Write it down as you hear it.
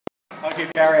Okay,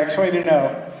 Barry, I just want you to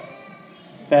know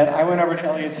that I went over to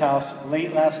Elliott's house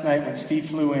late last night when Steve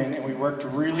flew in, and we worked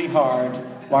really hard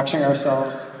watching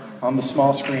ourselves on the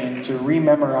small screen to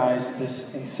rememorize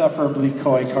this insufferably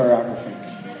coy choreography.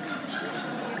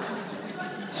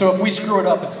 So if we screw it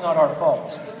up, it's not our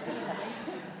fault.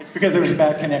 It's because there was a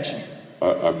bad connection.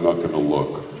 I'm not going to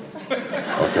look.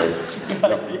 Okay?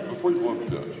 Now, before you blow the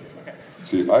pitch. Okay.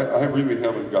 See, I really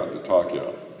haven't gotten to talk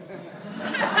yet.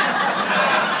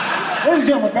 Ladies and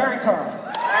gentlemen, Barry Carl.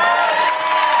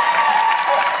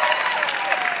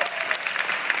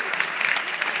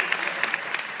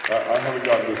 I haven't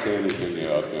gotten to say anything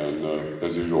yet, and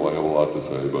as usual, I have a lot to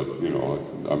say, but, you know,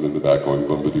 I'm in the back going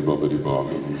bumpity-bumpity-bum,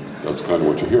 and that's kind of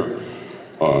what you hear.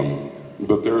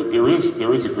 But there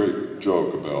is a great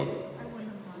joke about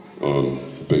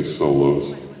bass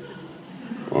solos,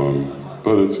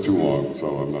 but it's too long,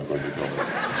 so I'm not going to tell it.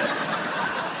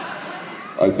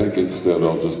 I think instead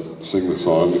I'll just sing the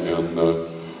song, and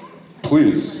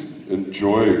please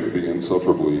enjoy the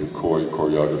insufferably coy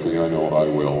choreography. I know I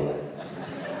will.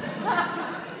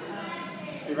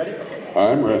 You ready? Okay.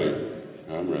 I'm ready.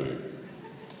 I'm ready.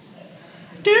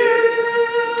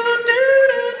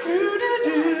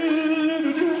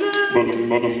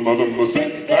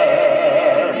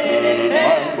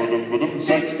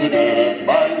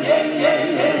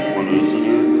 What is it,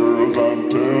 you girls? I'm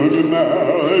telling you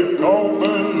now, they call me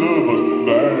living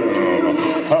down.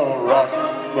 I'll rock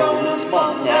and roll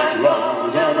all night long,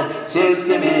 'cause I'm a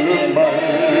 60-minute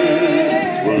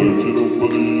man. Well, if you don't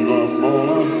believe I'm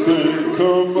gonna say,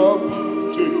 come up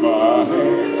and take my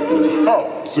hand.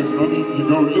 Oh, so you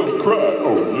go, you'll cry.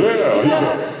 Oh yeah, he's a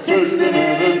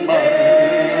 60-minute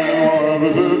man. Well,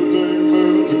 every 15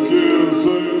 minutes a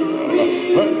kissing.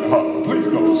 Please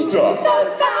don't stop.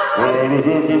 Well, every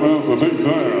 50 minutes I take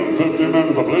time, 50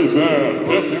 minutes I place in,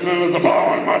 50 minutes I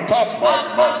blowing my top,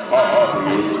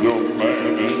 If your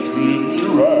man ain't treating you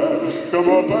right, come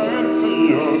up and see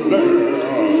your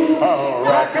dad. I'll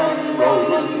rock and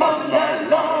roll all night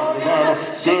long, 'cause I'm a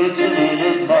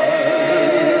 60-minute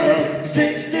man.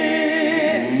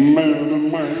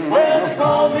 60-minute man. Well, they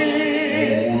call me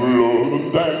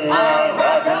Lord Dad. I'll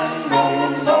rock and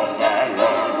roll all night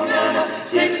long, 'cause I'm a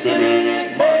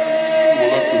 60-minute man. Well,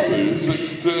 let me say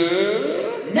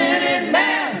 60-minute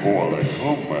man. Boy, they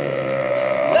come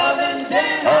man. Loving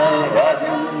Dan. I'll rock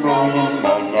and roll all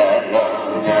night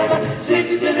long, 'cause I'm a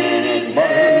 60-minute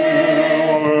man.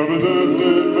 Well, every day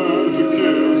there's a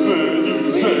kid saying, you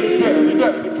say, Daddy,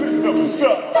 Daddy, please don't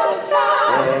stop. Don't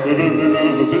stop. Every 50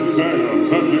 minutes I take time,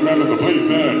 50 minutes I please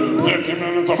in, 50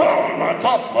 minutes I blowing my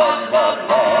top,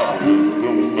 If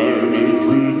your man ain't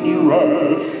treating you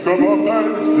right, come up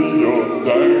and see your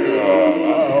dad.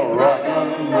 I'll rock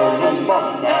and roll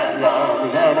all night long,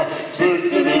 'cause I'm a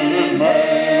 60-minute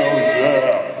man.